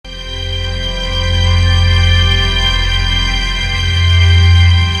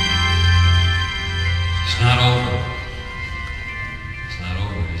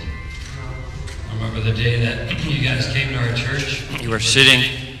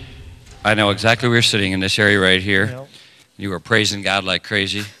sitting, I know exactly where you're sitting, in this area right here. Yep. You were praising God like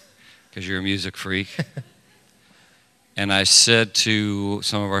crazy because you're a music freak. And I said to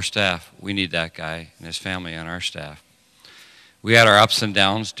some of our staff, we need that guy and his family on our staff. We had our ups and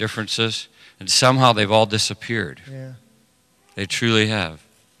downs, differences, and somehow they've all disappeared. Yeah. They truly have.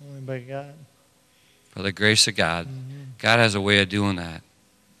 Only by God. By the grace of God. Mm-hmm. God has a way of doing that.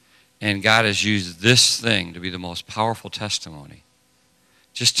 And God has used this thing to be the most powerful testimony.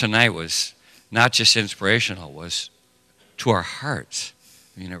 Just tonight was not just inspirational, it was to our hearts.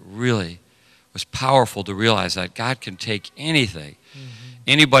 I mean, it really was powerful to realize that God can take anything,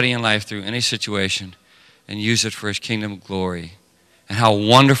 anybody in life through any situation, and use it for his kingdom glory. And how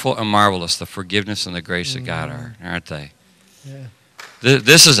wonderful and marvelous the forgiveness and the grace of God are, aren't they? Yeah.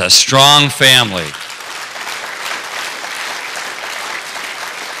 This is a strong family.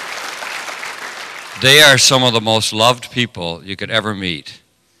 They are some of the most loved people you could ever meet.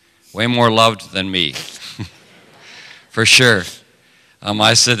 Way more loved than me, for sure.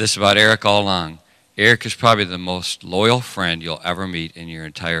 I said this about Eric all along. Eric is probably the most loyal friend you'll ever meet in your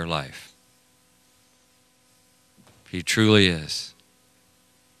entire life. He truly is.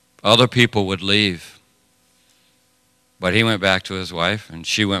 Other people would leave, but he went back to his wife, and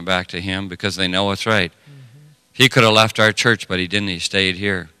she went back to him because they know what's right. He could have left our church, but he didn't. He stayed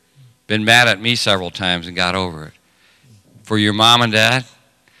here. Been mad at me several times and got over it. For your mom and dad,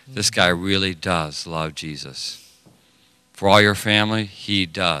 this guy really does love Jesus. For all your family, he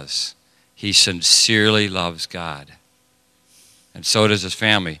does. He sincerely loves God. And so does his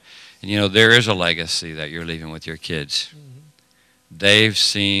family. And you know, there is a legacy that you're leaving with your kids. They've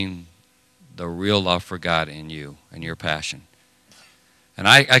seen the real love for God in you and your passion. And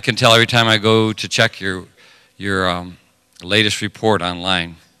I can tell every time I go to check your latest report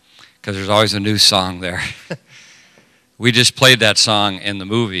online, because there's always a new song there. We just played that song in the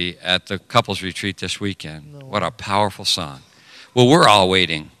movie at the couples retreat this weekend. No. What a powerful song. Well, we're all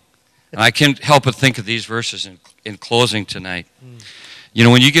waiting. And I can't help but think of these verses in closing tonight. You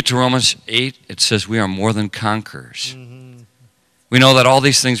know, when you get to Romans 8, it says we are more than conquerors. We know that all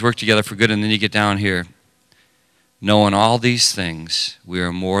these things work together for good, and then you get down here. Knowing all these things, we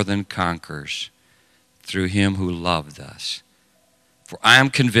are more than conquerors through him who loved us. For I am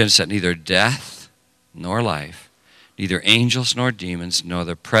convinced that neither death nor life, neither angels nor demons, nor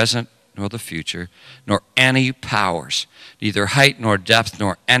the present nor the future, nor any powers, neither height nor depth,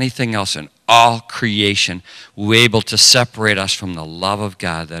 nor anything else in all creation will be able to separate us from the love of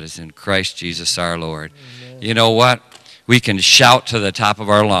God that is in Christ Jesus our Lord. Amen. You know what? We can shout to the top of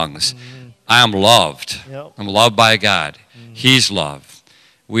our lungs, I am loved. Yep. I'm loved by God. He's loved.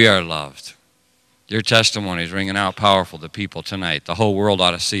 We are loved. Your testimony is ringing out powerful to people tonight. The whole world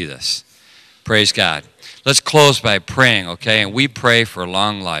ought to see this. Praise God. Let's close by praying, okay? And we pray for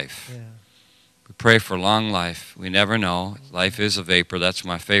long life. Yeah. We pray for long life. We never know. Life is a vapor. That's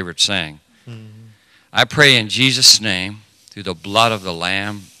my favorite saying. I pray in Jesus' name, through the blood of the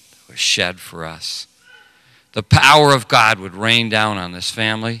Lamb that was shed for us, the power of God would rain down on this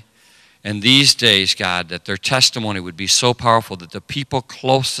family. And these days, God, that their testimony would be so powerful that the people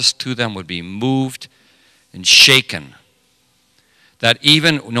closest to them would be moved and shaken. That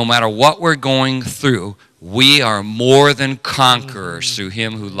even no matter what we're going through, we are more than conquerors through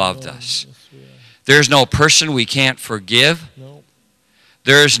him who loved us. There's no person we can't forgive.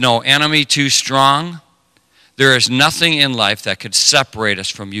 There is no enemy too strong. There is nothing in life that could separate us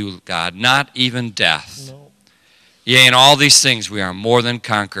from you, God, not even death. Yea, in all these things we are more than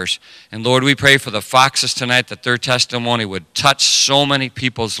conquerors. And Lord, we pray for the Foxes tonight that their testimony would touch so many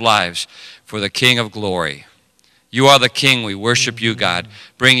people's lives for the King of glory. You are the King. We worship you, God.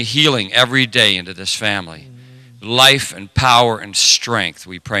 Bring healing every day into this family. Life and power and strength,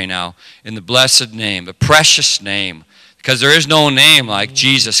 we pray now, in the blessed name, the precious name, because there is no name like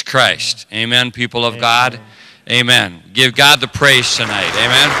Jesus Christ. Amen, people of God. Amen. Give God the praise tonight.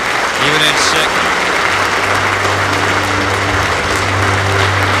 Amen. Even in sickness.